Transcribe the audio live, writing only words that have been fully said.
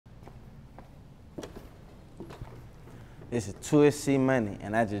It's a 2SC money,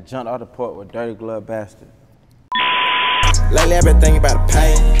 and I just jumped off the port with Dirty Glove Bastard. Lately I've been thinking about the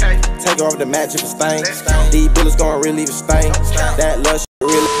pain. Take off the match if it's stained. These bullets gon' really leave a stain. That love shit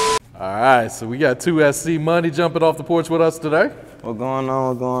really. All right, so we got 2SC Money jumping off the porch with us today. What's going on?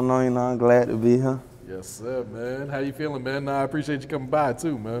 What's going on? You know, I'm glad to be here. Yes, sir, man. How you feeling, man? I appreciate you coming by,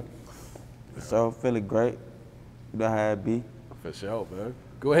 too, man. So, feeling great. You know how it be. For sure, man.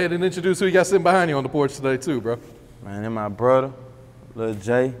 Go ahead and introduce who you got sitting behind you on the porch today, too, bro. Man, then my brother, Lil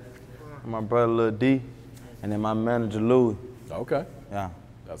J, my brother, Lil D, and then my manager, Louis. Okay. Yeah.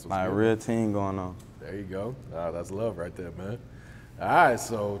 That's what's my good. real team going on. There you go. That's love right there, man. All right,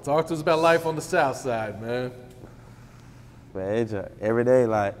 so talk to us about life on the Southside, man. But every day,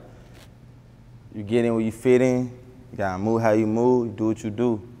 like, you get in where you fit in, you gotta move how you move, you do what you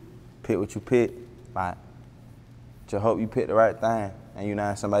do, pick what you pick. Like, just hope you pick the right thing and you're not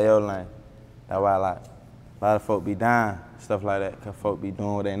in somebody else's lane. That's why, like, a lot of folk be dying, stuff like that, because folk be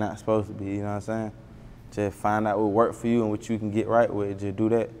doing what they not supposed to be, you know what I'm saying? Just find out what work for you and what you can get right with, just do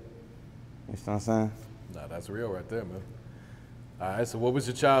that. You know what I'm saying? Nah, that's real right there, man. All right, so what was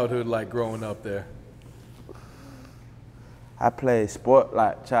your childhood like growing up there? I played sport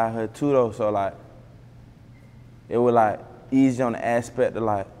like childhood too though, so like it was like easy on the aspect of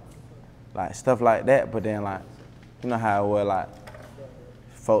like stuff like that, but then like you know how it was like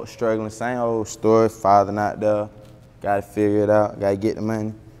folks struggling, same old story, father not there, gotta figure it out, gotta get the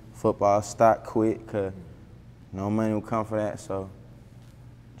money. Football stock quick, cause no money will come for that, so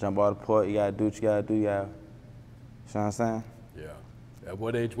jump out the port, you gotta do what you gotta do, you know what I'm saying? Yeah. At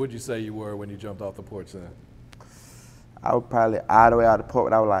what age would you say you were when you jumped off the porch then? I was probably all the way out the port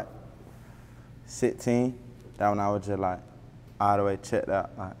when I was like 16. That when I was just like all the way checked out,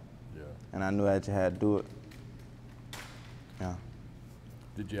 like, yeah. And I knew I just had to do it. Yeah.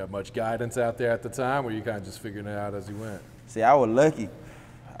 Did you have much guidance out there at the time, or were you kind of just figuring it out as you went? See, I was lucky.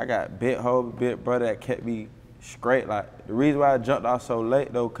 I got big brother that kept me straight. Like the reason why I jumped off so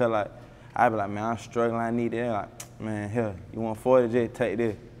late though, cause like I be like, man, I'm struggling, I need it. Like, man, here, you want 40, just take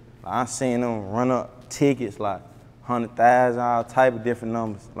this. Like, I seen them run up tickets like 100,000, all type of different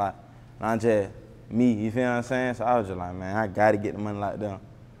numbers. Like, not just me, you feel what I'm saying? So I was just like, man, I gotta get the money like them.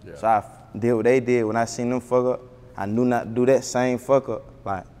 Yeah. So I did what they did. When I seen them fuck up, I knew not to do that same fuck up.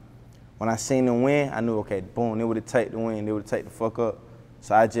 Like, when I seen them win, I knew, okay, boom, they would've take the win, they would've take the fuck up.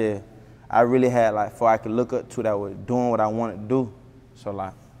 So I really had like, before I could look up to that was doing what I wanted to do. So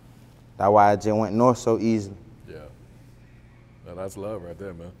like, that's why I just went north so easily. Yeah. Well, that's love right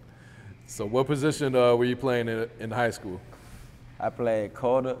there, man. So what position were you playing in high school? I played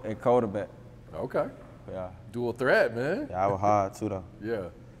quarter and quarterback. Okay. Yeah. Dual threat, man. Yeah, I was hard too though. Yeah.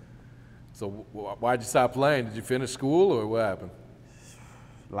 So why'd you stop playing? Did you finish school or what happened?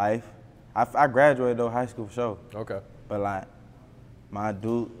 Life. I graduated though, high school for sure. Okay. But like, my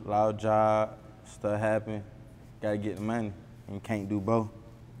dude, loud job, stuff happen, gotta get the money, and you can't do both.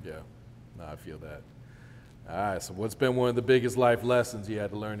 Yeah, no, I feel that. All right, so what's been one of the biggest life lessons you had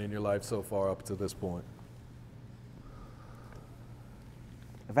to learn in your life so far up to this point?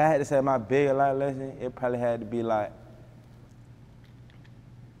 If I had to say my biggest life lesson, it probably had to be like,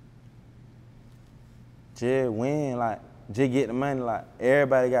 just win, like, just get the money. Like,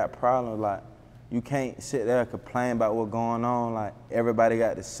 everybody got problems, like, you can't sit there and complain about what's going on. Like, everybody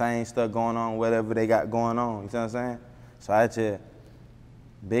got the same stuff going on, whatever they got going on, you see what I'm saying? So I just,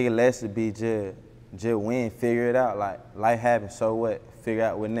 biggest lesson be just win, figure it out. Like, life happens, so what? Figure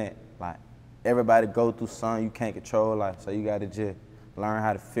out what's next. Like, everybody go through something, you can't control life, so you gotta just learn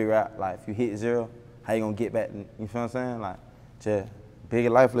how to figure out, like, if you hit zero, how you gonna get back, you feel what I'm saying? Like, just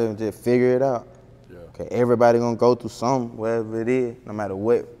biggest life lesson, just figure it out. Yeah. Okay, everybody gonna go through something, whatever it is, no matter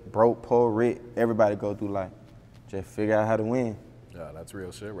what, broke, poor, rich, everybody go through life. Just figure out how to win. Yeah, that's real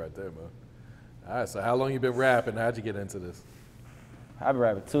shit right there, man. All right, so how long you been rapping? How'd you get into this? I've been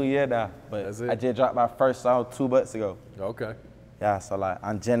rapping 2 years now, but That's it? I just dropped my first song 2 months ago. Okay. Yeah, so like,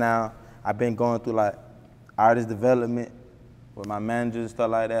 I'm just now, I've been going through like artist development with my managers and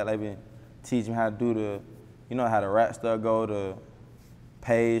stuff like that. They been teaching me how to do the, you know how the rap stuff go, the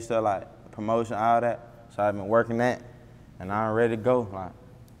page stuff, like promotion, all that. So I've been working that, and I'm ready to go. Like,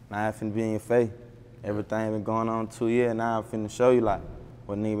 now I finna be in your face. Everything been going on 2 years, now I'm finna show you like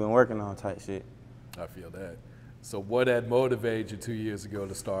what nigga been working on type shit. I feel that. So what had motivated you 2 years ago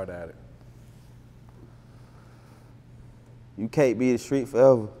to start at it? You can't be the street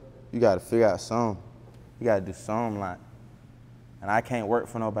forever. You gotta figure out something. You gotta do something, like, and I can't work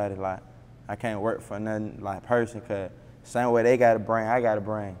for nobody, like, I can't work for nothing like person, cause same way they got a brain, I got a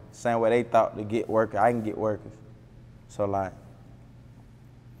brain. Same way they thought to get workers, I can get workers. So like,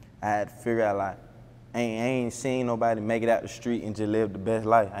 I had to figure out like, ain't seen nobody make it out the street and just live the best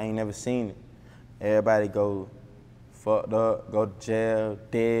life. I ain't never seen it. Everybody go fucked up, go to jail,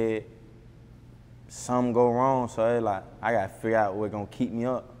 dead. Something go wrong, so it's like, I gotta figure out what's gonna keep me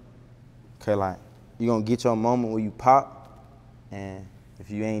up. Cause like, you gonna get your moment where you pop, and if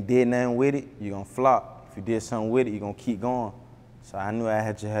you ain't did nothing with it, you gonna flop. If you did something with it, you gonna keep going. So I knew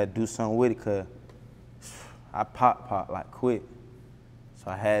I just had to do something with it, cause I pop like quick.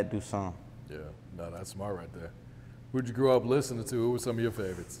 So I had to do something. Yeah, no, that's smart right there. Who'd you grow up listening to? Who were some of your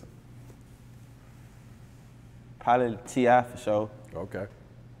favorites? Probably T.I. for sure. Okay.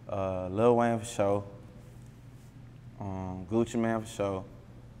 Lil Wayne for sure. Gucci Man for sure.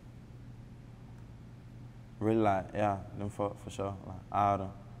 Really like, yeah, them for sure. Like, all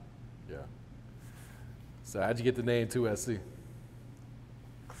them. Yeah. So how'd you get the name 2SC?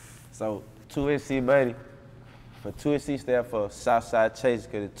 So 2SC, buddy. For 2SC stand for Southside Chasers,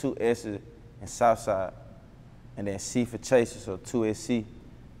 because the 2 S's in Southside. And then C for Chasers, so 2SC.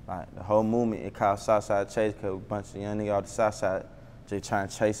 Like the whole movement, it called Southside Chasers, because a bunch of young niggas off the Southside just trying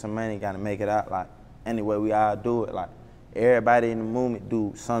to chase some money, gotta make it out. Like anyway, we all do it. Like everybody in the movement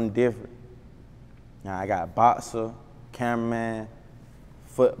do something different. Now I got boxer, cameraman,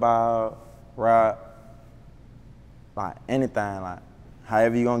 football, rap, like anything. Like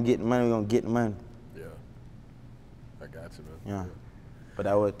however you gonna get the money, we gonna get the money. Yeah, I got you, man. Yeah. But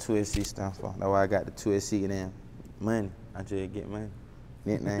that what 2SC stands for. That's why I got the 2SC and then money. I just get money.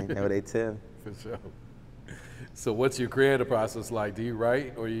 Nickname, that's what they tell me. For sure. So what's your creative process like? Do you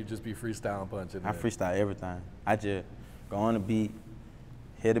write or you just be freestyle punching? I freestyle everything. I just go on the beat,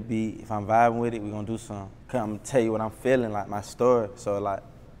 hit the beat. If I'm vibing with it, we gonna do something. Cause I'm gonna tell you what I'm feeling, like my story. So like,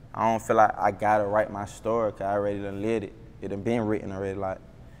 I don't feel like I gotta write my story, cause I already done lived it. It done been written already, like,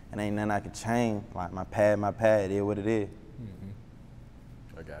 and ain't nothing I can change. Like my pad, it is what it is.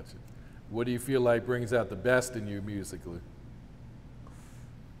 Mm-hmm. I got you. What do you feel like brings out the best in you musically?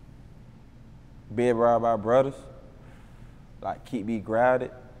 Be around my brothers, like keep me grounded.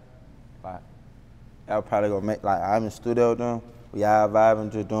 Like, that probably gonna make, like, I'm in the studio with them, we all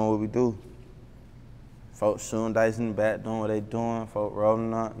vibing, just doing what we do. Folks shooting dice in the back, doing what they doing, folks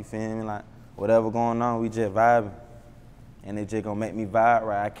rolling up, you feel me? Like, whatever going on, we just vibing. And it just gonna make me vibe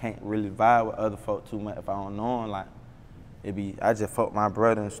right. I can't really vibe with other folk too much if I don't know them. Like, I just fuck my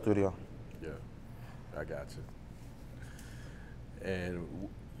brother in the studio. Yeah, I got you. And,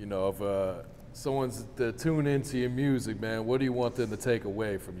 you know, if someone's to tune into your music, man, what do you want them to take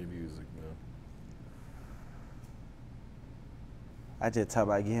away from your music, man? I just talk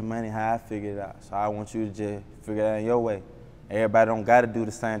about getting money how I figured it out. So I want you to just figure it out in your way. Everybody don't gotta do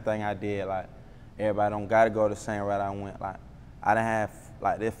the same thing I did. Like, everybody don't gotta go the same route I went. Like, I done have,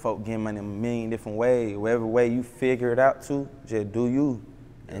 like, this folk getting money a million different ways. Whatever way you figure it out to, just do you.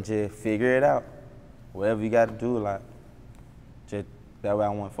 And just figure it out. Whatever you gotta do, like, just that way I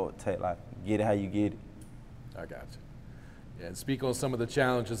want folk to take, like, get it how you get it. I got you. Yeah, and speak on some of the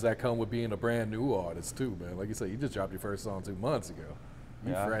challenges that come with being a brand new artist too, man. Like you said, you just dropped your first song 2 months ago.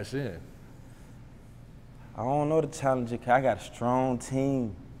 You fresh in. I don't know the challenges, cause I got a strong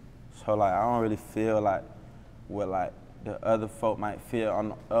team. So like, I don't really feel like what like the other folk might feel on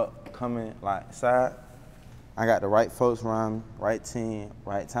the upcoming like side. I got the right folks around me, right team,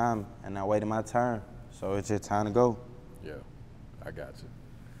 right time, and I waited my turn. So it's just time to go. Yeah, I got you.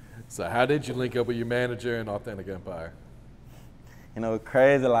 So how did you link up with your manager in Authentic Empire? You know, it's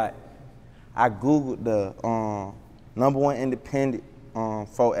crazy, like, I Googled the #1 independent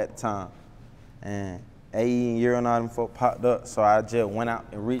folk at the time. And AE and Euro and all them folk popped up, so I just went out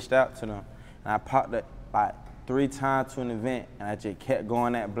and reached out to them. And I popped up like 3 times to an event, and I just kept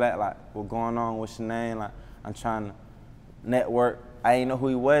going at Black, like, what's going on, what's your name? Like, I'm trying to network. I didn't know who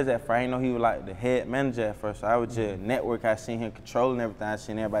he was at first. I didn't know he was like the head manager at first. So I would just network. I seen him controlling everything. I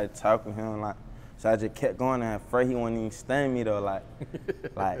seen everybody talking to him. Like, so I just kept going. And at first he wasn't even studying me though. Like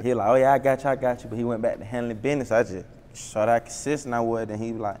he was like, oh yeah, I got you. But he went back to handling business. I just showed how consistent I was. And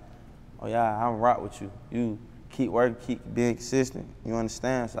he was like, oh yeah, I'm rock with you. You keep working, keep being consistent. You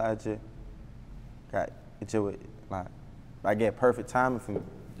understand? So I just got it. Just like, I get perfect timing for me.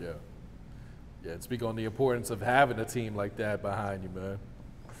 Yeah. Yeah, and speak on the importance of having a team like that behind you, man.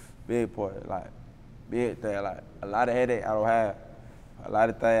 Big part, like, big thing, like, a lot of headache I don't have. A lot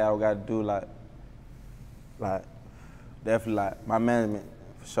of things I don't got to do, like, definitely, like, my management,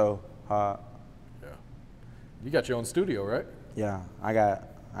 for sure, hard. Yeah. You got your own studio, right? Yeah, I got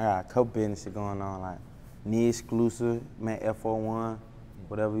a couple businesses going on, like, Knee Exclusive, man, F01,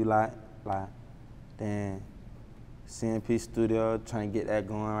 whatever you like, then CNP Studio, trying to get that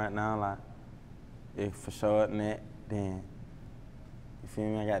going right now, like, if for sure, then, you feel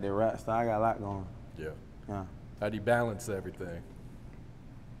me, I got the rap star, I got a lot going. Yeah. Yeah. How do you balance everything?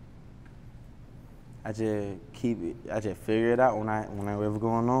 I just keep it. I just figure it out when whatever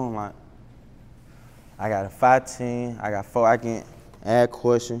going on. Like, I got a 5 I got 4 I can add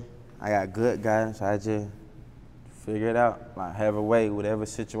question. I got good guidance. I just figure it out. Like, have a way, whatever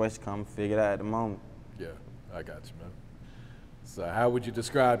situation comes, figure it out at the moment. Yeah, I got you, man. So how would you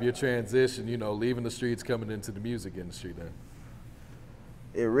describe your transition, you know, leaving the streets, coming into the music industry then?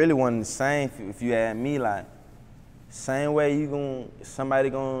 It really wasn't the same if you ask me. Like, same way somebody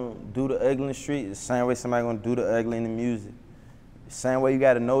gonna do the ugly in the street, the same way somebody gonna do the ugly in the music. The same way you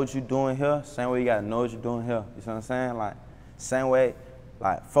gotta know what you're doing here, same way you gotta know what you're doing here. You see what I'm saying? Like, same way,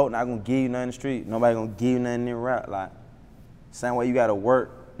 like, folk not gonna give you nothing in the street, nobody gonna give you nothing in rap. Like, same way you gotta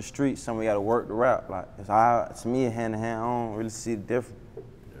work the street, same way you gotta work the rap. Like, it's all, to me, hand in hand, I don't really see the difference.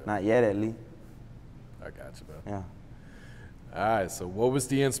 Yeah. Not yet, at least. I got you, man. Yeah. All right, so what was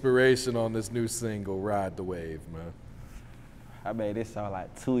the inspiration on this new single, Ride the Wave, man? I made this song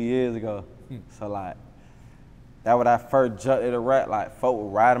like 2 years ago. So like, that when I first jumped into rap, like folk were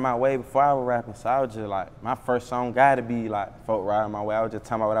riding my way before I was rapping. So I was just like, my first song gotta be like folk riding my way. I was just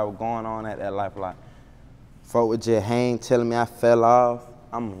talking about what I was going on at that life. Like, folk would just hang telling me I fell off.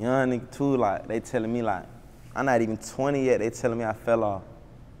 I'm a young nigga too, like they telling me like, I'm not even 20 yet, they telling me I fell off.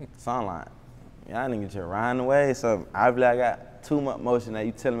 So I'm like, y'all niggas just riding away. So obviously I got too much motion that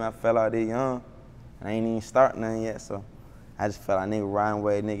you telling me I fell out there young. And I ain't even starting nothing yet, so I just felt like nigga riding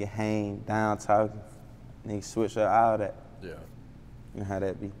away, nigga hang, down talking, nigga switch up all that. Yeah. You know how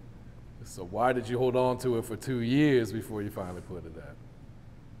that be. So why did you hold on to it for 2 years before you finally put it out?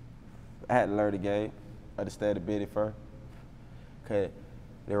 I had to learn the game, or to stay the business first. Cause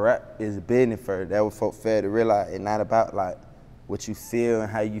the rap is a business first. That what folk fail to realize. It's not about like what you feel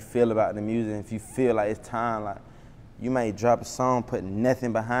and how you feel about the music. If you feel like it's time, like you may drop a song, put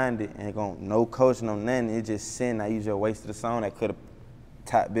nothing behind it, and no coaching, no nothing. It just sitting. I use your wasted a song that could have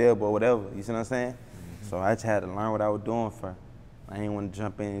top billboard or whatever. You see what I'm saying? Mm-hmm. So I just had to learn what I was doing first. I didn't want to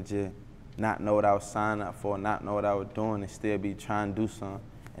jump in and just not know what I was signing up for, not know what I was doing, and still be trying to do something,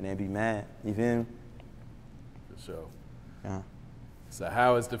 and then be mad. You feel me? For sure. Yeah. So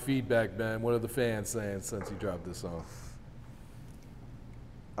how has the feedback been? What are the fans saying since you dropped this song?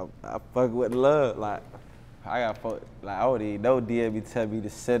 I fuck with love. Like, I got folk, like, I already know DGB tell me to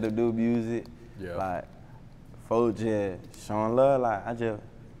set up new music. Yeah. Like, folk just showing love. Like, I just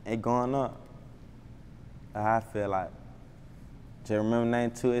ain't going up. I feel like, just remember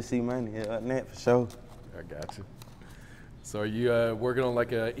name 2SC Money, up net for sure. I got you. So are you working on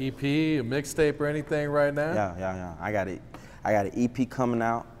like a EP, a mixtape or anything right now? Yeah. I got an EP coming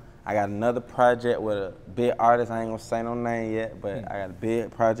out. I got another project with a big artist. I ain't gonna say no name yet, but I got a big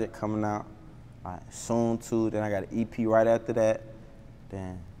project coming out soon too. Then I got an EP right after that.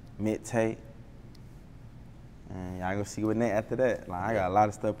 Then mixtape. And y'all gonna see what next after that. Like, I got a lot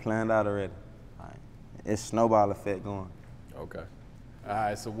of stuff planned out already. Like, it's snowball effect going. Okay. All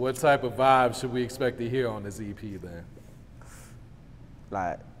right, so what type of vibes should we expect to hear on this EP then?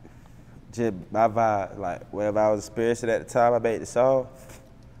 Like, just my vibe, like whatever I was experiencing at the time, I made the song.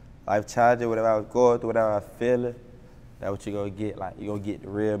 Life challenge, whatever I was going through, whatever I was feeling, that's what you gonna get. Like, you gonna get the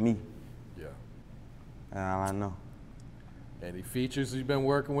real me. Yeah. And all I know. Any features you've been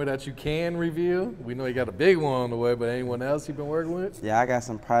working with that you can reveal? We know you got a big one on the way, but anyone else you've been working with? Yeah, I got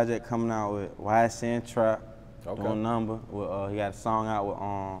some project coming out with YSN Trap. Okay. Doing number. With, he got a song out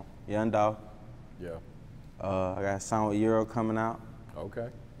with Young Dog. Yeah. I got a song with Euro coming out. Okay.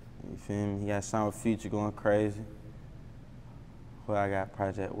 You feel me? He got a song with Future going crazy. Who I got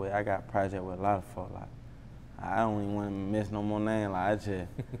project with? I got project with a lot of folk. Like, I don't even want to miss no more name. Like, I just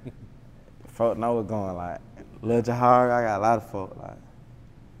folk know what's going. Like, Lil Jahar, I got a lot of folk. Like,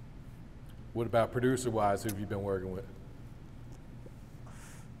 what about producer-wise? Who have you been working with?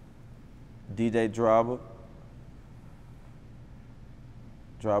 DJ Drabba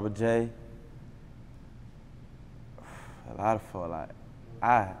J. A lot of folk. Like,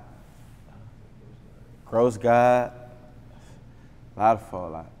 Gross God. A lot of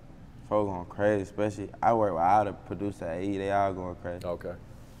folk, like, folk going crazy, especially, I work with all the producers at E, they all going crazy. Okay,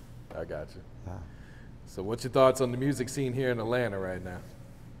 I got you. Yeah. So what's your thoughts on the music scene here in Atlanta right now?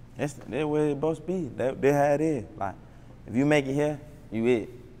 That's where it's supposed to be. They how it is. Like, if you make it here, you it.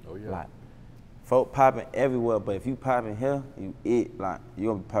 Oh yeah. Like, folk popping everywhere, but if you popping here, you it. Like, you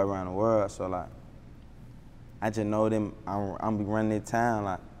gonna be popping around the world. So like, I just know them, I'm be running their town,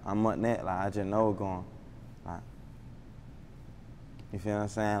 like, I'm up net, like, I just know what's going. Like, you feel what I'm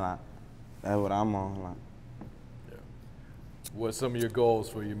saying? Like, that's what I'm on. Like, yeah. What's some of your goals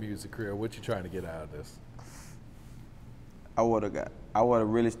for your music career? What you trying to get out of this? I would've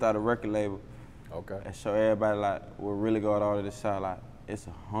really started a record label. Okay. And show everybody like what really got all of this shot. Like it's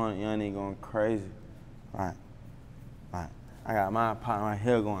 100 young niggas going crazy. Like I got my partner right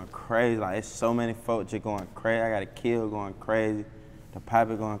here going crazy. Like it's so many folks just going crazy. I got a kill going crazy. The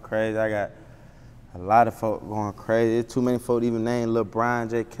Piper going crazy. I got a lot of folk going crazy. There's too many folk even named Lil Brian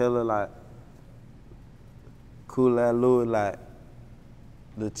J. Killer, like Cool Ass Louis, like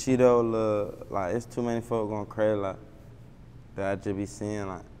Lil Cheeto, like it's too many folk going crazy, like that I just be seeing,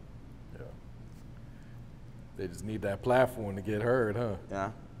 like. Yeah. They just need that platform to get heard, huh?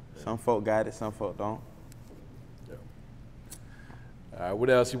 Yeah. Some folk got it, some folk don't. Yeah. All right, what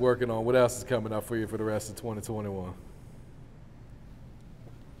else you working on? What else is coming up for you for the rest of 2021?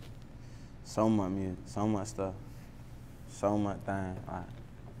 So much music, so much stuff, so much thing, like,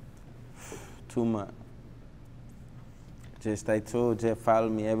 too much. Just stay tuned, just follow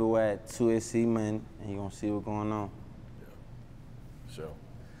me everywhere at 2SC, man, and you're gonna see what's going on. Yeah, sure.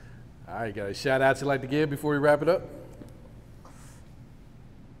 All right, got a shout out you like to give before we wrap it up?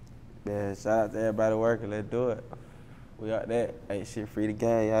 Yeah, shout out to everybody working, let's do it. We out there, ain't shit free to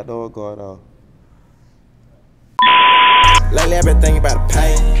game, y'all know what's going on. Lately I've been thinking about the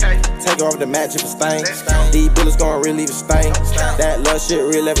pain. Take off the match if it's stain. These bullets gon' really leave a stain. That love shit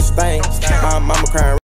really ever stain. My mama crying.